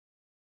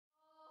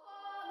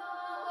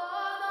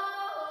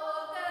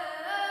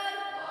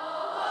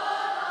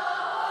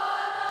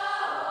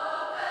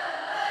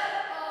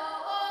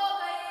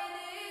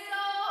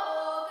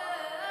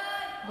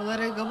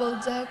Булары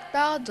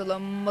габылжакта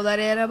жылым,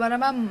 буларер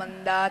барамам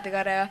мында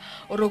тигаре,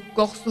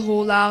 уруккок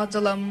сухулаак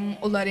жылым,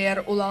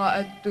 уларер улага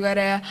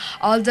өттүгаре,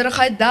 алжыр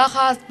хайда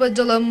хаспы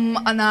жылым,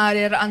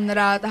 анарер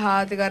аннара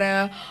таха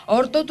тигаре,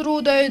 орто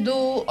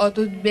турудайду,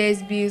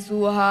 35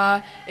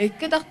 бисуха,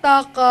 экки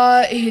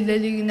тактаакка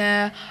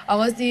ихилелигине,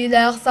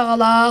 агысилаах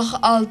сагалаах,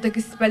 алты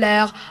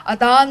киспелеах,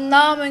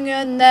 атаанна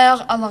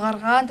мөңөннээх,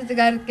 алагарган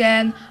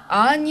тетигаркен,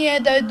 ание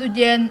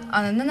дойдуден,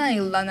 ананын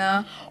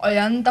айылланы,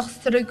 оян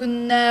тахсыры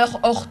күннээх,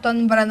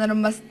 охтан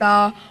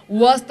баранырмаста,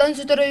 уастан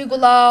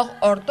сүтөрөйгулаах,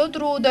 орто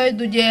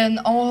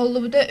турудайдуден,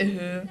 оңолубута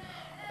үһү.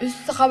 Үс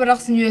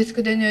сахабарақсын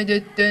өскөден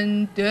өдөттін,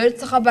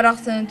 төрт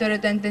сахабарақсыны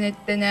төрөтен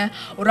тенеттені,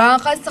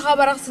 уранқа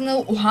сахабарақсыны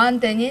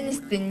ухан тенен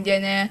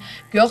істендені,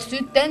 кök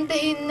сүттен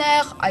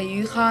техиннәқ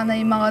айы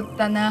ханай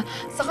мағаттаны,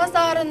 саха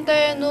сарын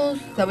тойыну,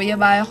 сабыя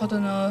бай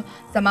хотыну,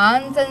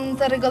 саман сән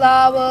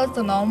сарғылабы,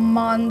 саном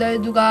маған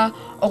дөйдуға,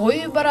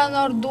 оғой баран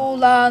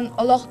ордулан,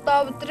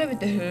 олақта бұтыры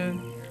бітіхі.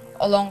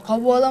 Олонқа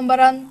болан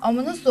баран,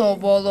 амыны со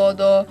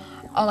болуду,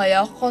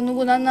 Ағаяқ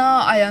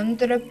қонуғынана аян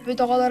түріппі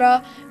тоғалара,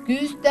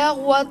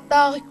 күстәқ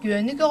уаттақ,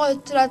 күйені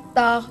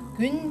көғатшыраттақ,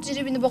 күн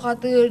жирібіні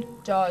бұқатыр,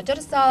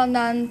 жойжыр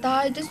салынан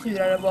тайды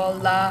сүйрәрі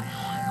болла.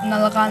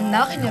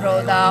 Налғаннақ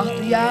неродақ,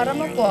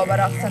 туярымы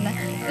қобарақсаны,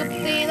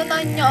 күптейінің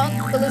аньон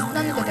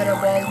қылысынан көтірі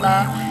болла.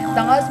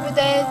 Таңыз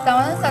бүтей,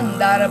 таңын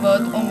сандары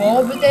бұд, оңо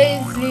бүтей,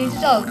 сілі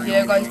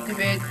жалтия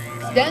көсті бүд,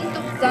 сіден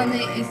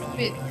тұқтаны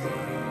іспет.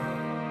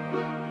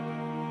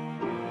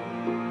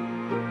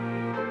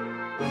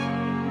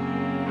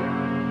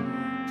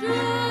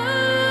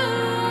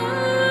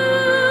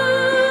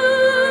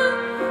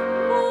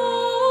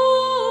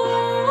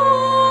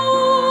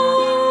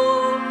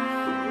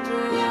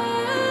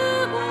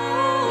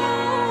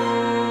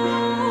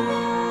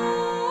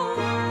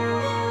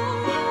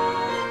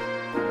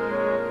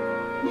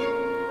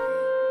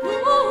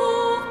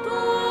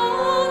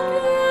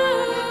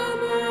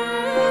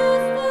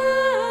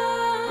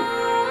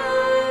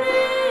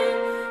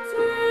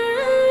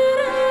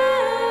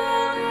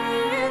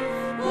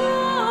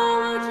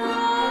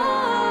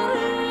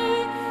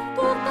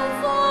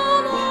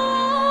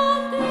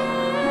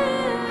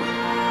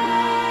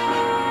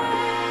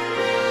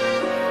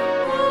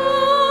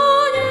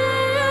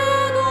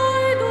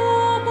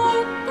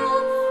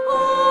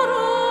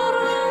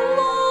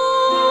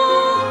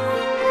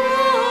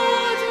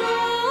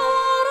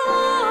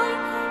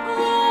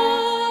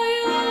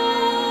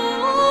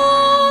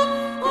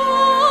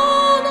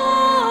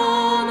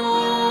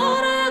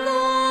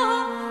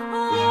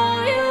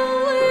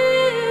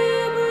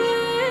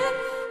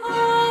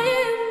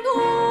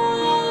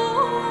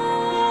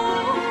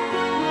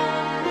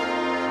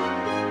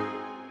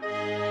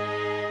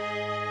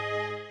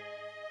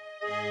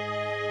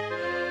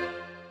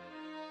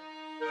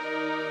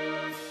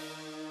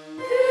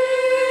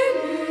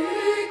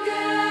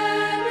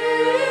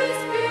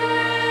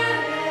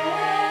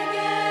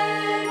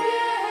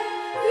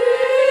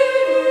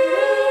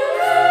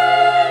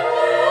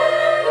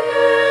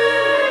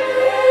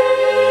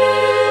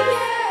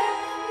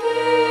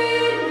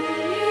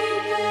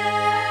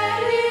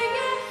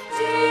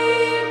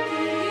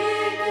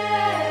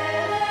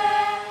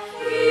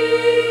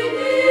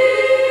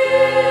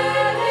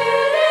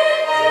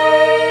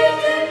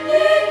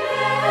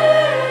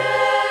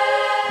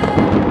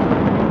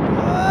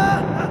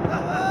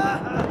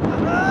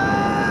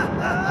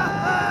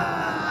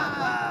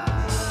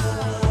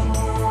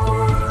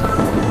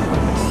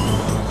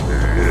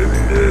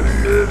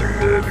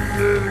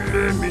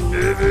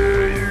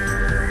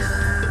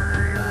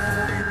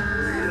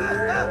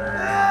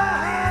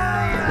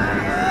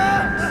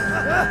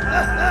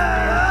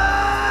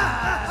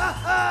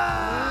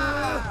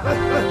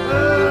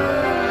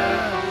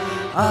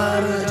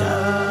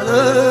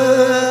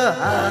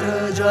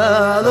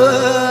 Аржалы,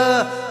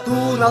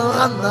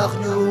 туналғандақ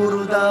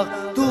нюрдақ,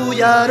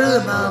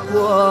 туярыма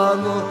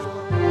қуаныр.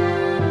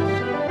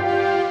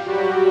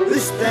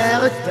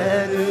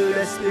 Үстәғіттен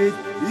үлеспет,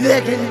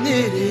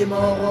 лекеннерім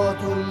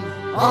оғытын,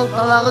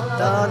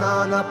 алталағыттан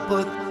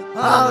анаппыт,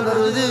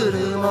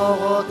 аңырдырым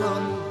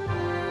оғытын.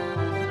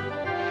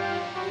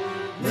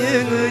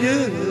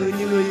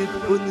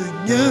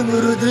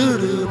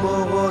 Нөңірдірім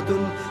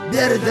оғытын,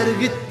 бердір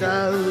гітті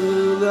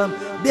ұлым,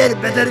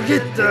 бербедір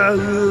гітті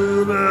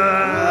ұлым.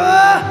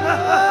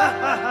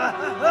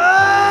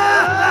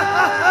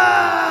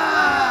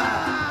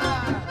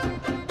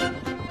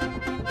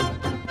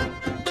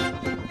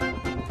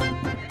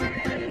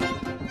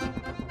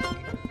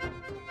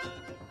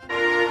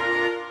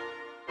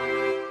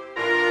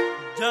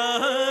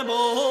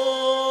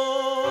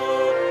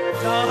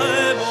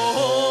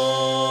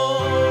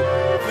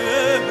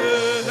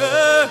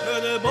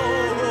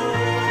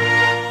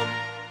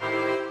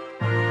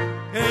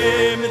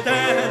 Hem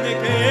tane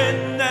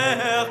kenne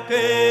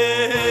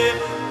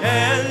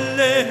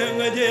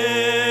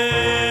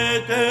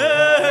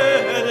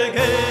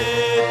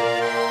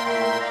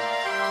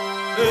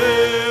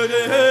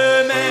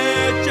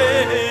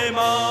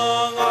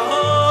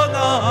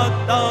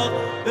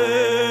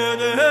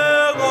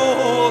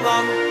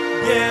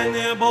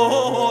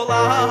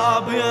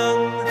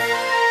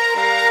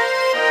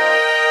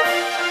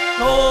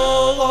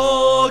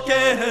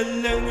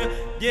gelin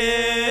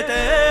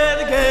yeter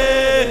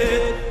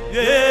git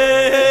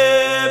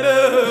yebeği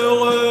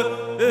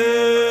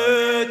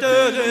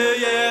ötür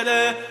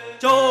yere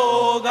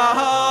çok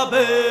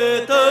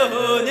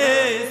bütün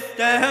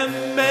istem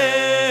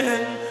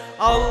ben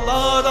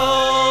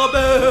Allah'da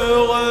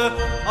böyle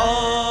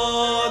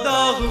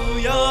adağı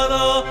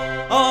yara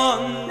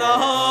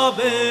anna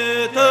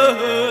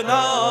bütün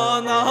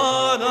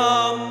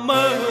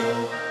anaramı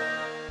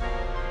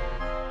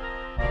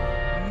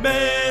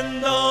men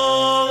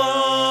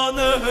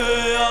dağını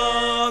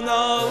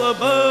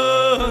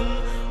yanalbın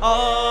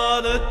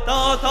adı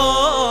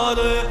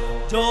tatarı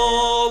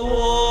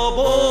jolubun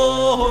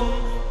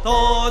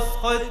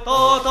tosqı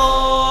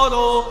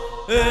tatarı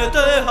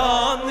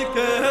ötehan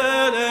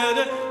keler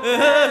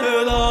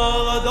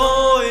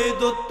doy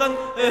tuttan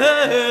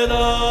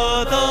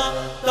elada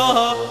da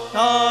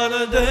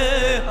tarde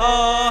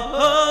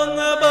han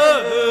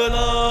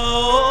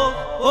belaon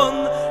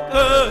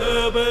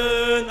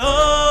köbünan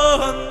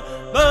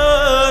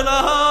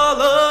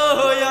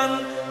belalayan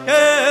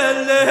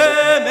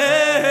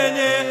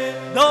kellemeni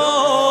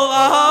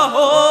doğa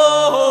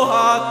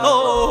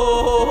hoğator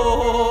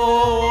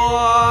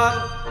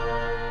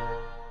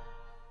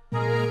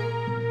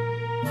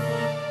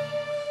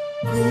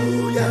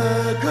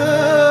Buyaka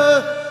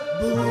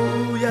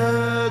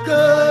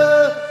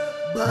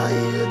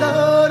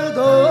bayıdar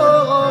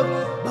doğar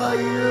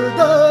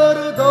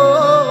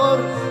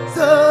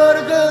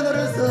sargınır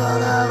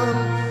sılağım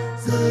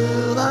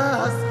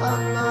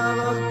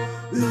sılaskanlağım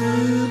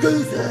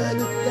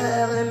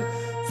ügüzenüklerim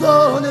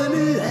sonu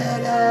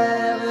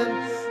mühelerim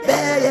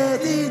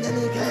beyedinin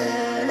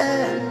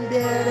kelem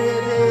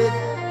beribit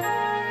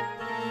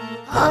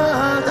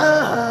Ada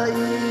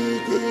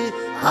iti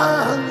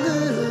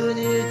hanın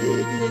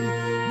itin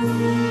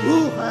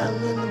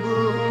buhanın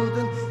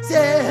budun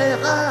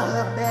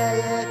sehar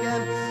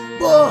beyegem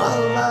bu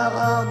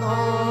Allah'a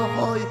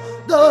noy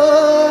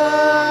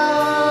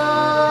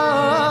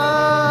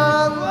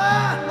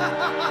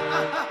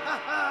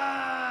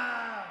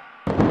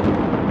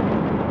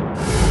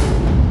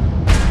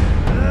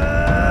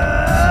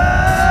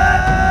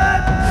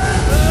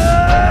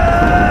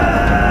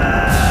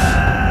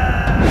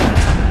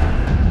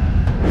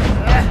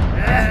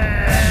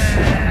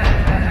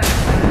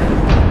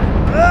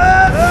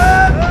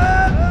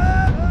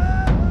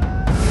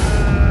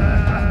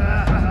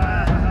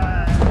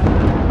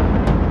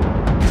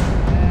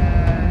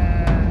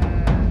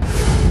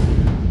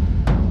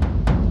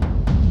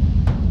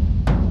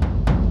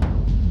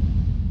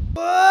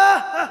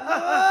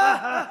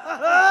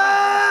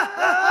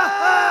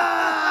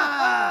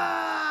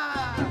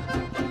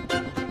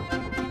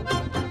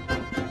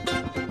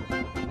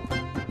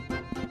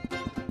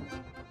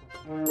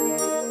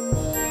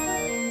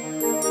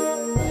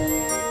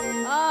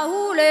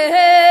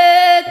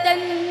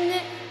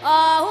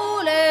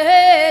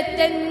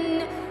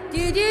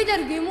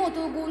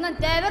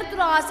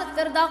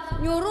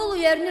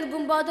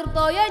Nьургун Боотур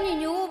тояни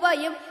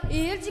ньюбайым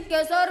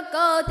Илчикке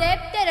сорка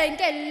тептерен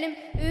келлим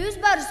Үз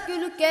барыс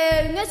күлікке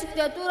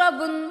үңесікте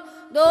турабын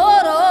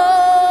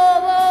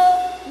Дорово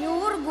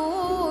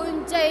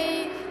Ньургун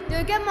чай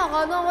Төке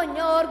маған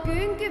оғынер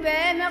күн күбе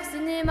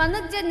мәқсіні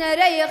Манық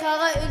женері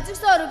еқаға үлчік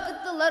сорып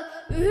кыттылар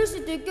Үхісі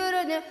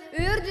түкеріні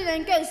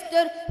үрдінен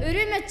кәстер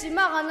Үріметші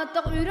маған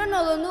аттық үрін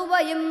олын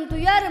убайым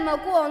Туярыма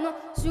куону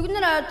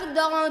сүгінір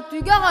әртірдаған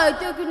түге ғай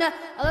төкіне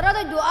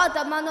Алрадай дуа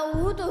таманы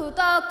ұғыты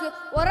ұтақы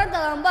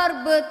Орадалан бар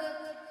бұд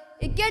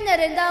Икен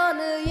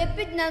әрендағыны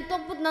еппітінен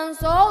топпытынан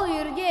сол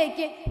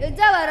үргеке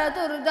Илжавара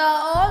тұрда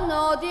оны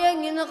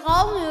теңін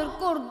қалын үр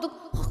көрдік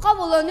Қаққа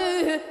болан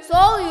үйі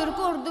сол үр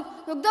көрдік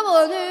Нүкті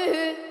болан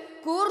үйі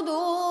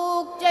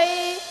көрдік чай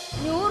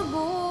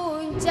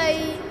Ньургун чай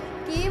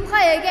Киім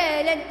қая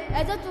кәлен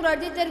әті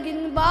тұрар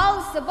детергін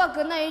балысы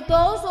бақынай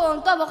тоғы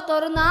соғын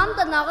табақтары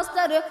намдан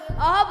ағыстары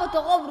Ағабыты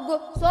қобырғы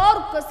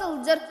сорып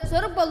кысылжыр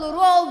сұрып болыр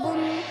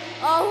олбын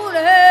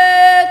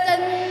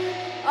Ахулеттен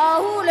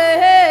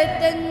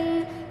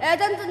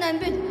Әден тінен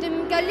бүттім,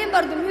 кәлем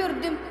бардым,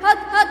 үрдім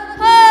Хат!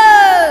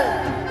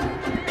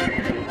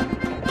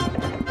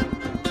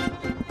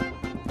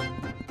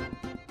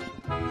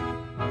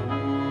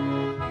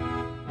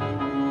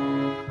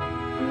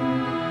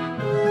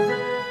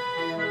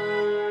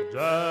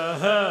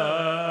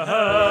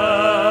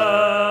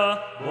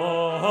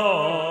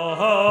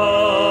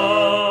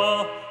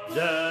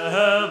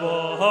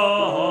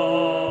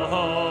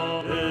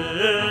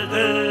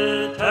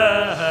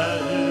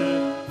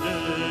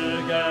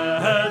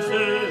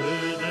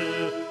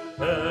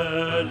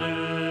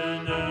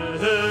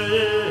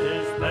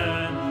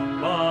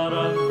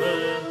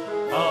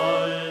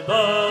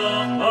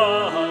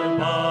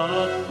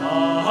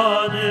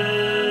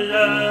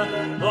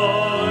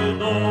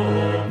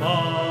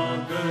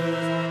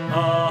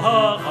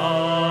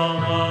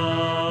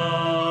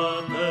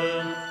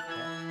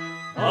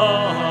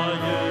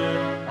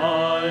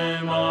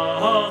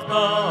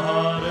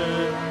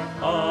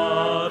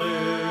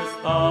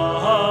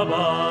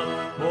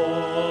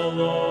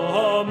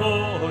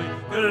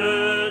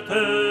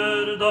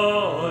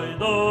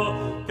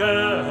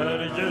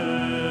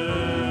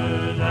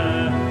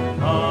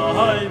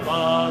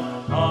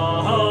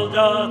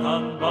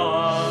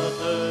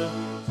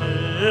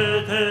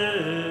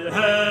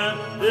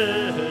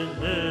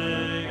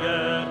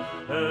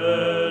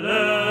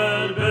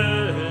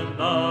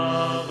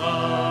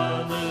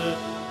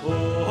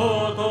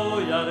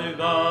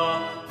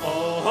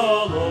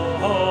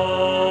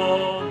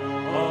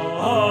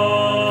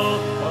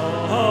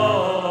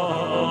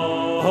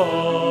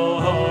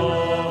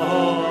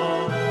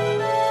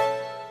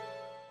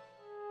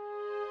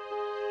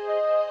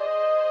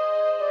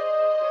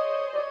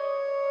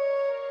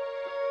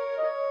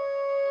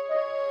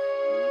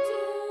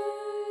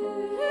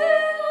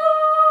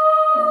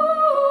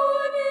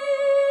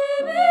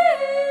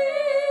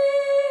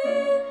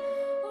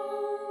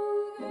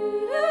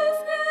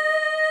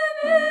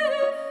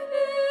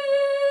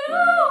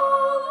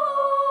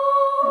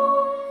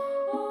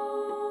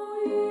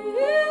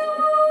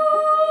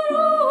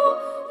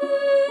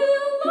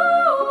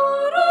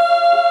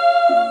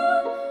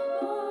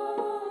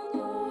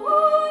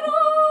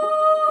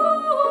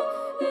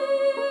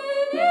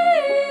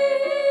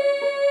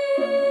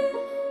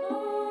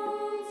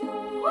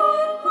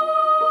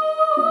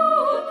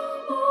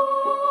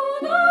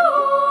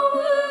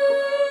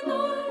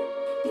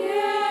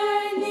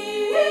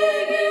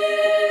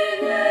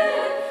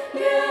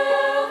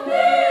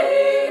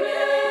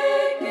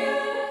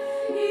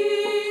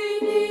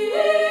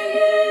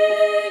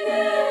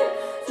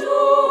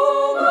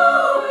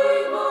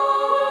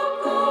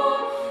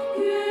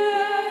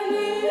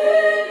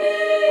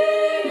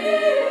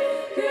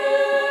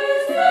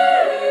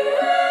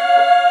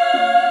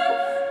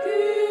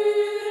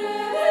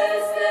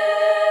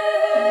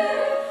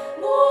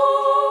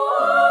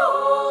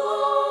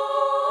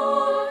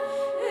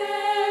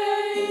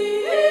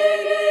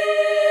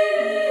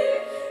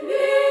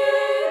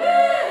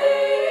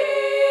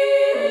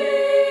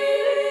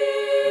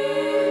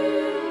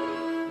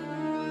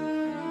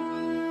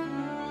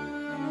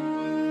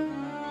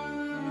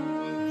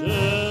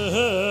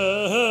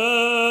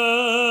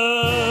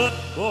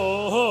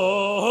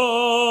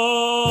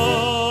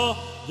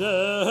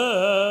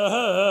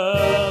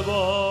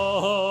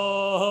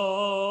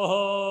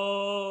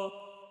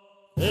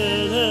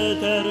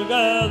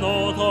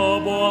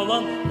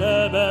 болан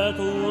дәбә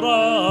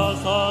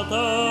турасатым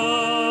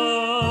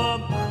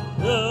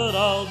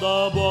Иралда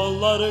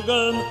болар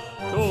күн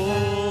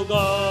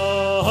чуга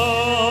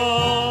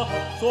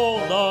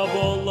Солда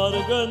болар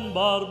күн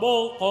бар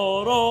бол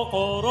Қоро,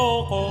 қоро,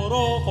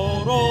 қоро,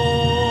 қоро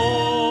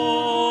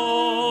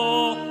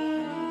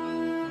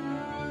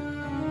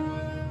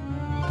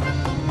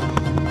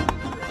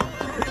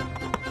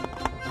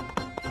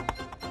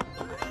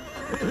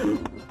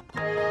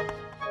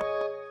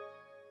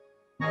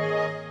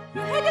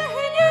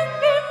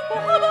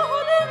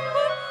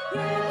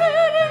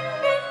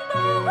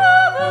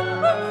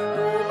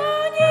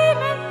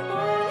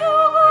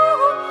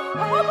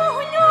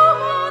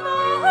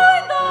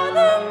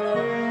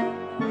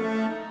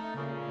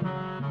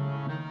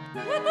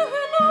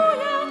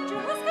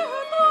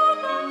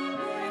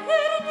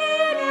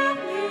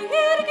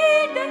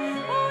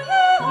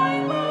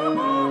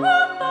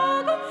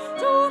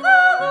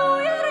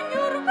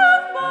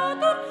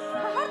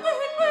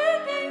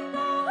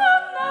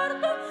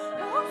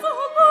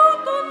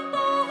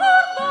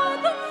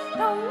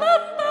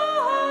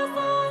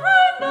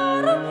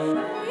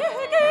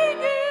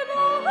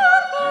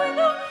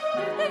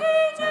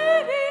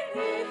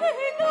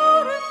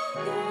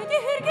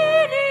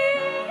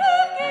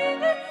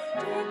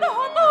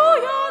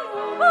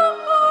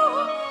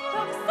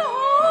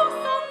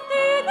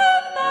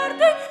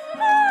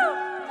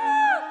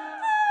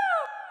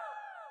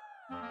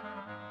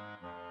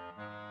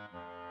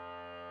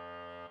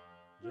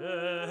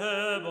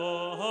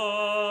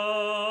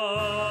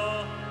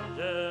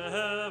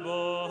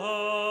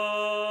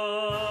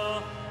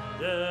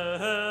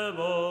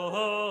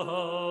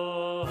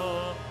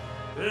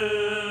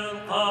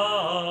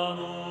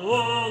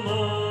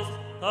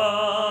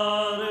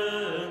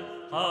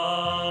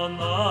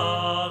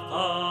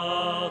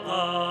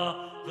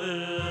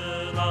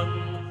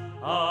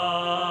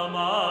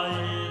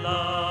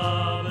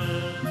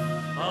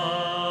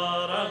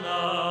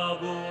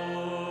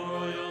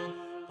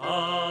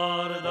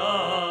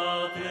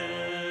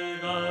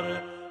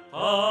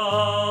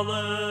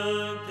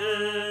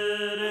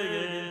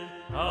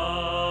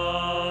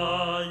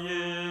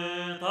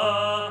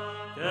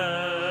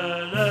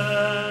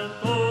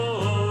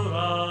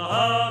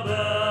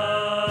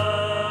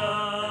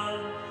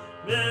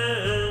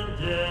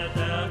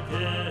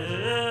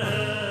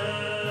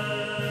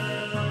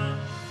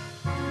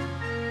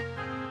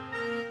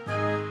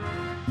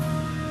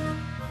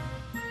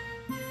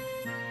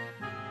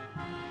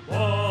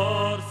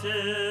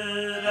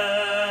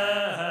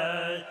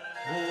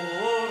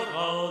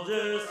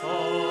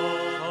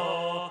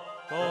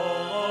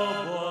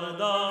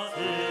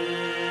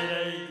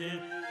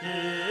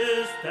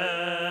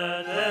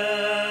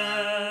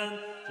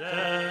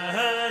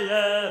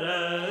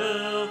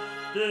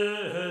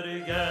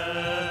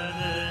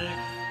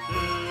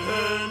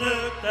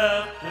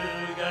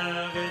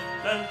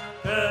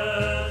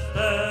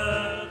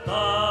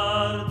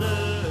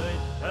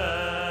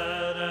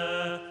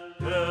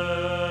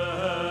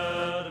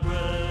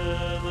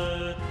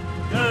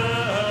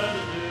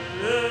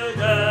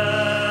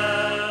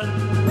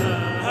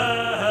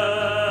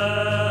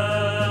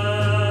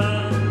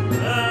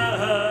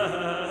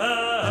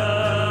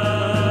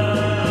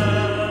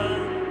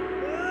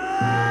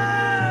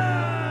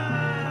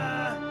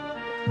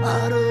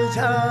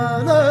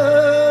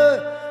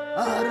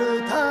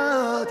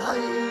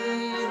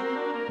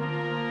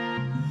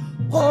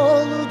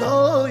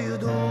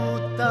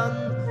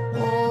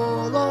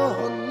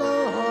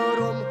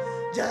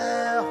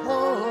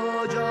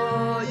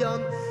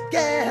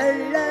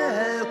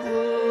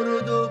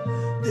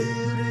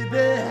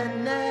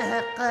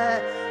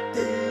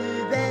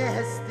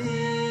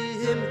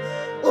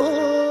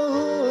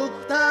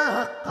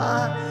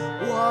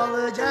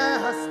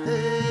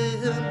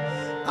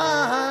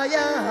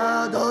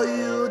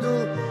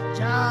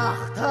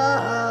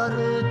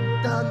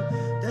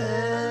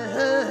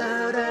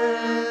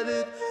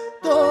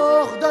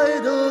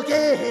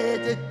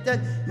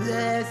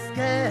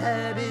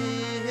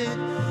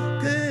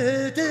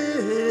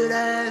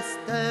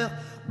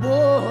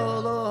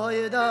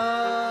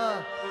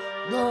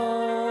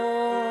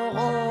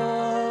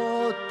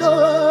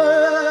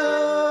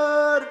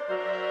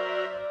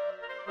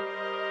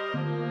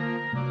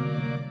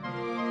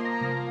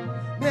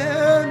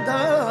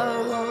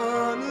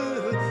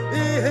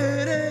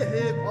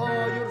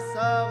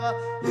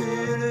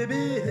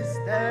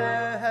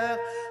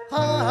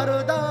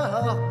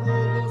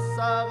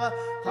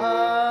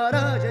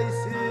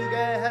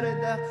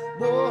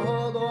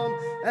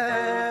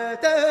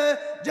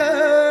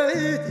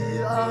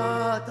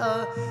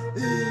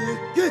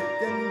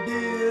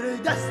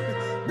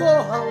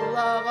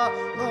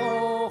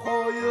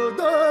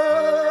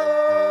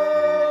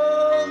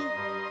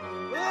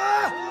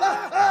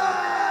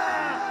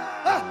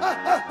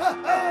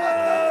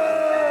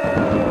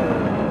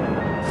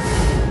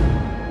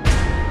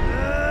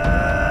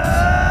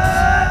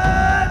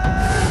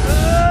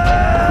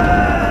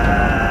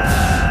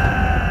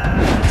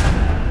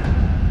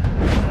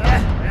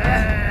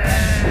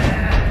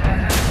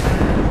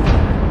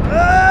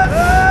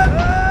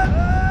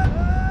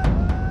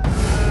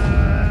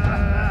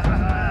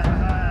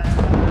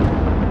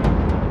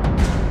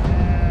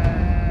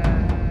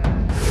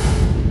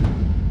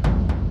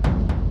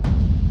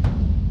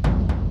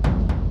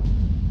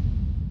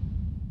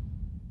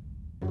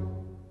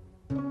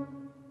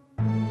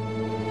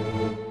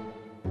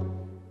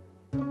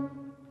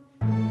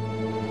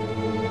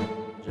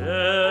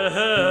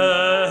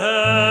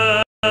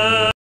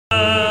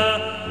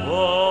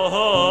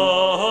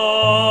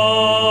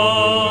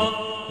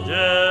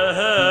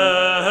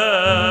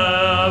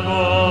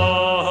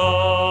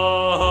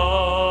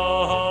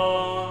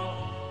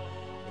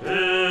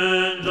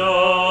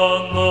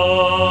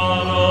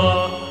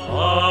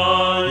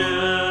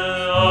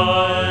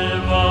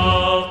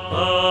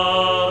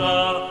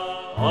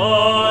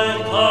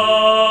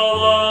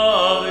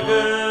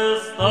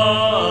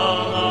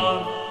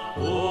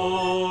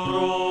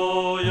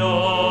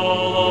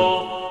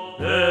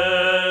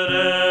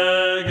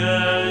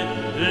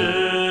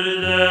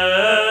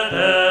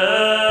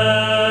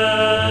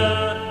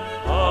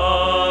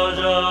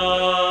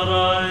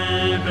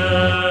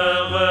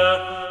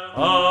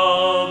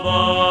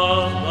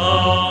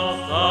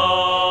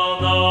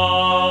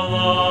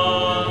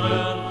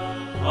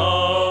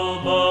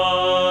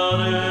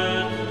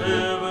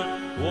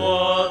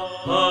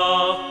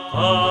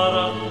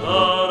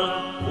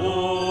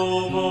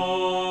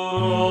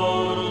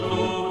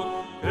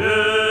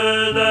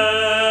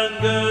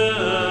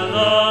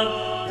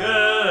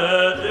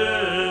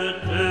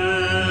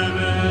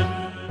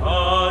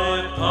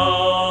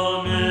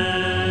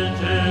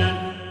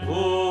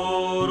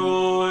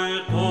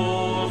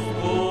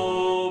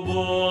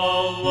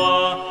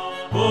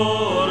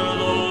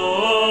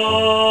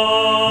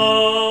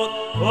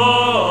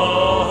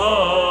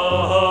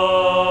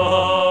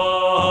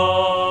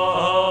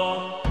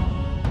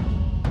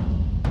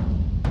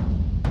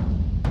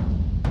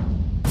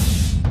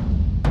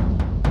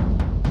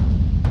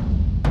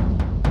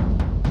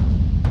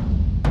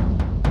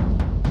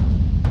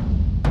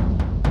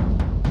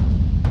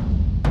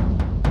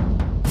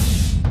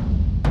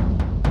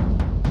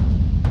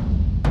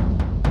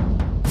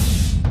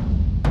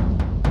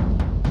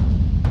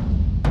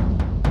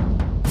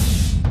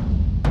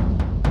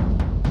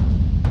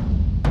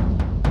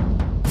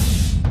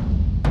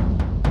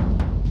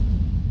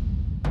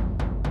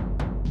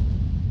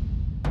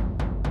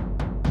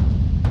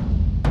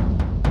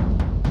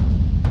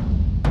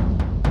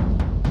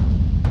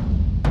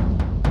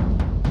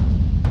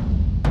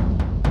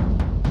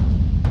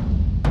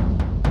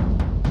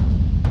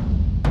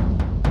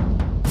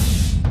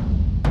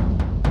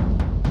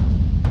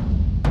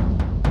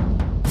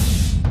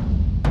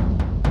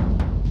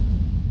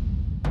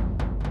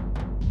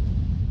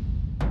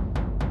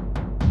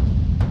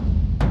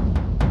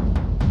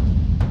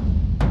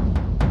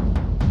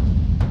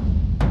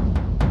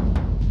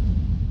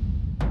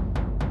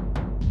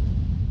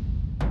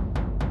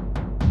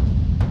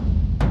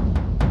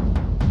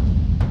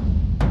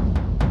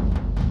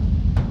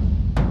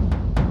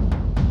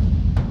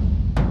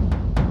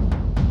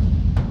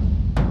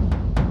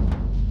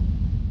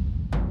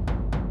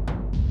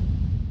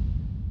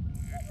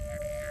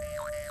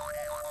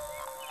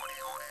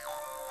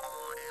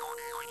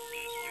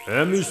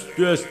Әміс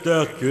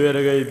төстәк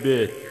көрегей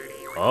бет,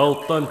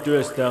 алттан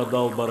төстәк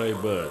далбарай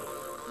бет.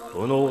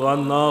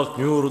 Тұнылғаннақ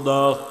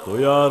нюрдақ,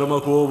 туярмы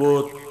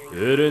көбіт,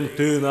 өрін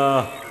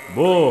тына,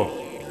 бұ,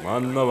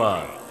 манны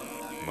бар.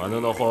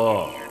 Манын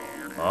оқо,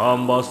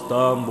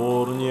 амбастан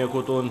борне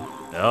күтін,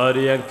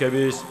 әриян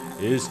кәбіс,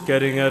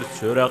 ескеріңер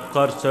сүрәк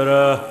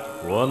қарсыры,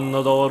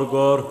 онны да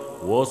оргор,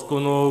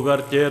 оскын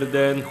оғар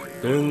терден,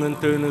 түңін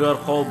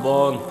түңігар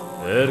қолбон,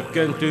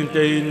 әркен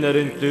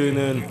түнтейінлерін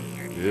түнін,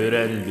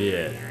 өрен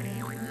бер.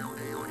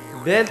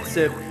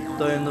 Бәлтсіп,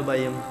 тойыны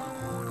байым.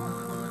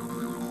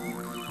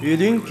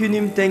 Өлін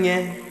күнім тәңе,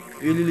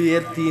 өлілі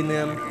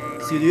әртиінім,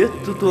 сүрет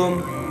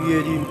тұтым,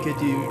 үйерім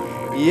көтім.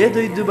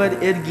 Дойды бар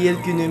әргер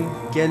күнім,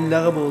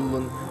 кәлләғі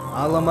болын.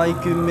 Аламай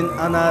күнмін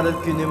анарыр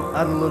күнім,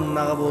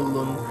 арлыннаға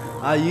болын.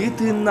 Айы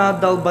тыынна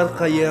далбар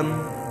қайым,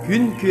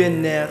 күн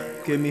күйеннәқ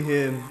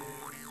көміхім.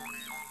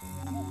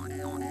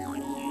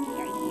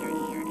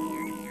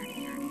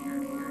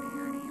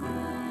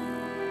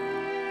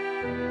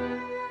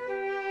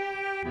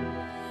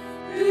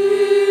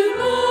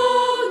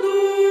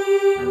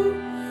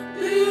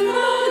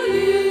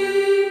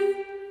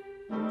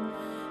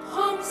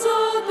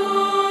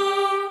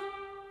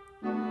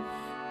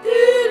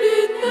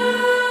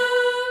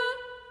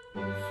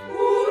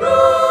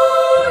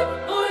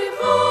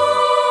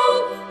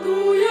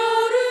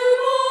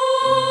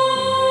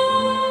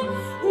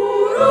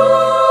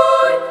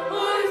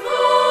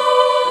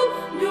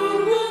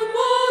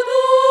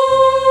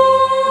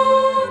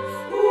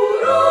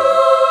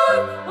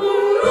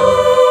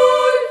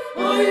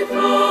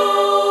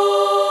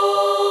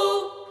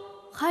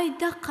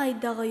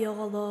 Қайдағы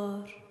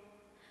yoğulur.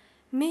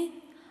 Мен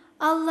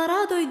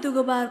Аллара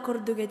дойдугу бар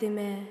көрдүк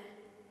едиме.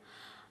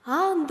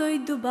 Ан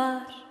дойду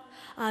бар,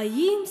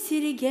 айым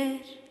сиригер,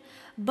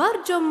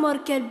 бар жоммор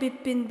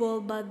келбиппин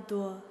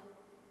болбадду.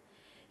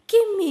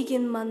 Ким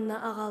мигин манна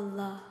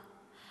агалла,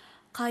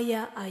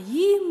 кая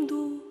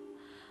айымду,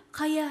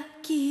 кая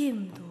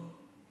киимду.